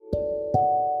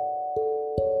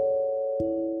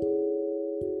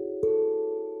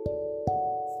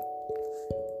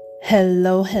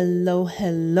Hello, hello,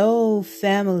 hello,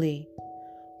 family.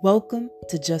 Welcome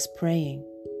to Just Praying.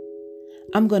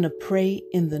 I'm going to pray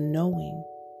in the knowing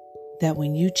that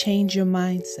when you change your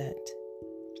mindset,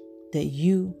 that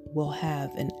you will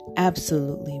have an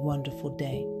absolutely wonderful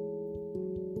day.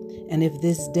 And if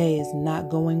this day is not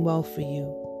going well for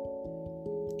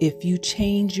you, if you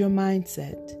change your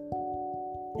mindset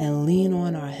and lean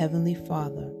on our Heavenly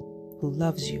Father who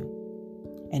loves you,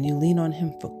 and you lean on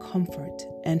Him for comfort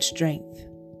and strength,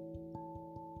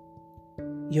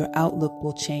 your outlook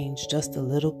will change just a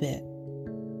little bit.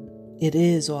 It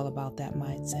is all about that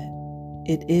mindset.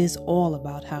 It is all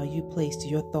about how you place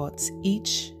your thoughts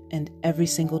each and every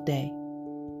single day.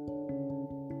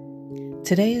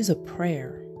 Today is a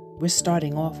prayer. We're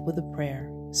starting off with a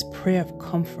prayer. It's a prayer of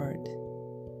comfort.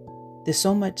 There's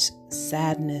so much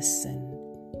sadness and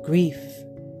grief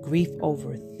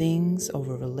over things,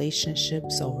 over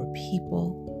relationships, over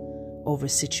people, over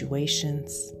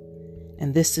situations.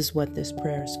 And this is what this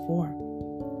prayer is for.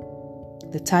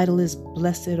 The title is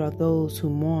Blessed Are Those Who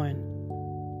Mourn,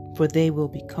 for they will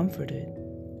be comforted.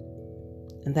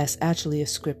 And that's actually a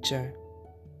scripture,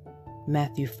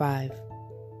 Matthew 5,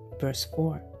 verse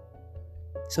 4.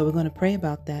 So we're going to pray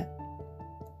about that.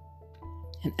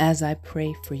 And as I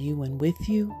pray for you and with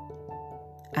you,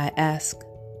 I ask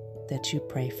that you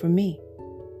pray for me.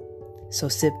 So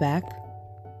sit back,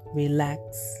 relax,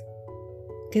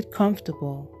 get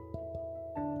comfortable,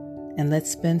 and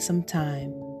let's spend some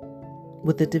time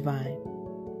with the divine.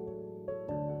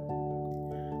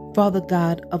 Father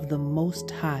God of the Most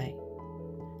High,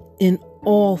 in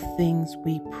all things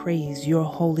we praise your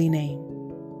holy name.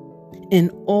 In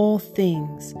all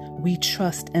things we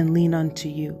trust and lean unto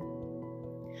you.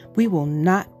 We will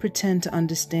not pretend to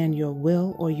understand your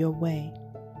will or your way,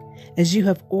 as you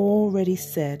have already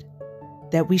said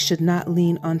that we should not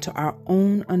lean unto our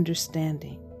own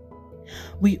understanding.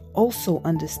 We also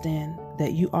understand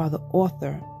that you are the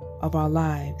author of our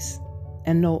lives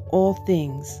and know all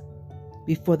things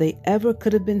before they ever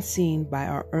could have been seen by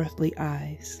our earthly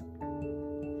eyes.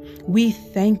 We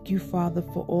thank you, Father,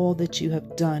 for all that you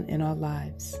have done in our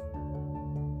lives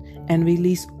and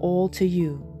release all to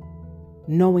you,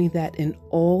 knowing that in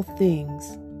all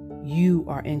things you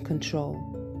are in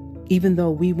control, even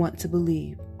though we want to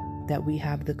believe that we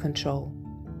have the control.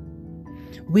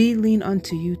 We lean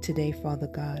unto you today, Father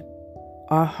God,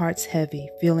 our hearts heavy,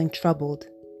 feeling troubled,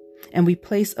 and we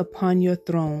place upon your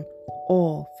throne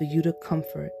all for you to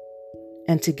comfort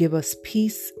and to give us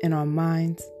peace in our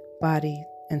minds, body,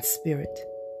 and spirit.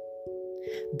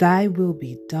 Thy will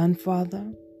be done,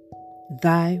 Father.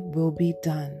 Thy will be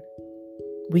done.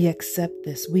 We accept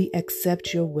this. We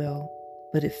accept your will,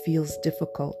 but it feels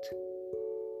difficult.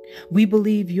 We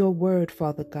believe your word,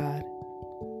 Father God.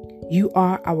 You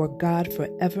are our God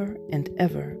forever and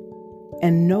ever,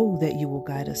 and know that you will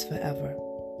guide us forever.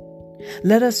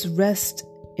 Let us rest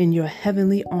in your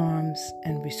heavenly arms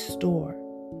and restore.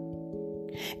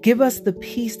 Give us the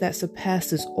peace that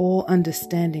surpasses all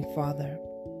understanding, Father.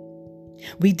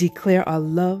 We declare our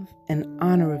love and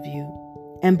honor of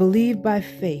you and believe by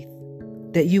faith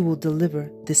that you will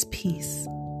deliver this peace.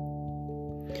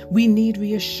 We need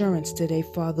reassurance today,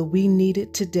 Father. We need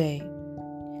it today.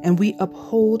 And we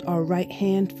uphold our right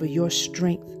hand for your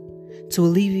strength to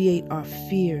alleviate our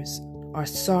fears, our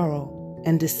sorrow,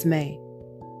 and dismay.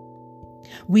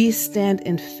 We stand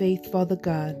in faith, Father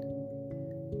God,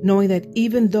 knowing that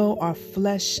even though our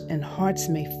flesh and hearts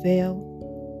may fail,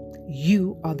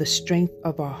 you are the strength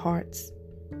of our hearts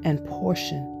and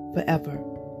portion forever.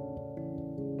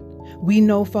 We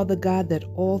know, Father God, that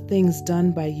all things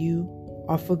done by you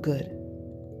are for good.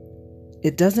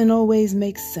 It doesn't always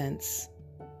make sense,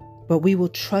 but we will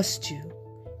trust you.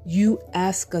 You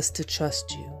ask us to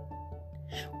trust you.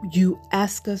 You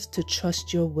ask us to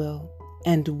trust your will,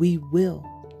 and we will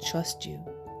trust you.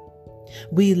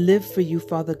 We live for you,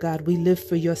 Father God. We live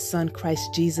for your Son,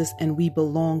 Christ Jesus, and we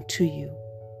belong to you.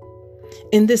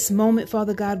 In this moment,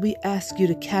 Father God, we ask you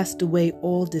to cast away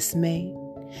all dismay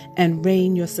and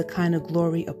rain your Shekinah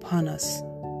glory upon us.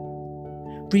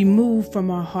 Remove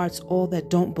from our hearts all that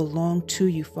don't belong to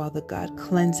you, Father God.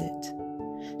 Cleanse it.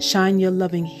 Shine your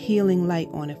loving, healing light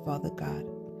on it, Father God.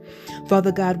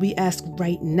 Father God, we ask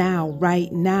right now,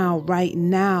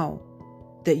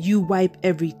 that you wipe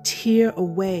every tear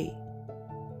away.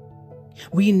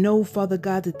 We know, Father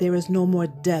God, that there is no more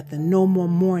death and no more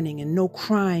mourning and no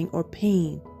crying or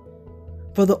pain.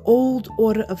 For the old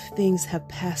order of things have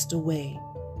passed away,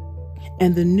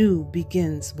 and the new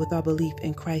begins with our belief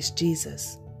in Christ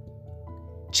Jesus.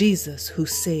 Jesus who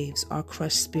saves our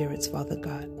crushed spirits, Father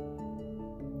God.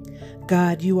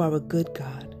 God, you are a good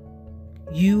God.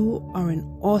 You are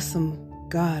an awesome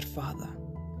God, Father.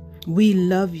 We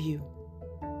love you,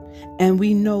 and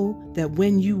we know that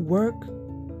when you work,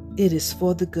 it is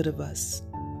for the good of us.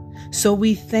 So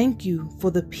we thank you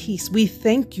for the peace. We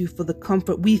thank you for the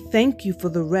comfort. We thank you for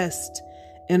the rest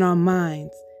in our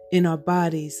minds, in our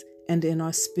bodies, and in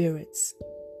our spirits.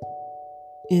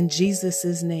 In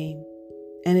Jesus' name,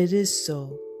 and it is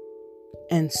so,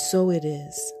 and so it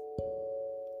is.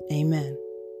 Amen.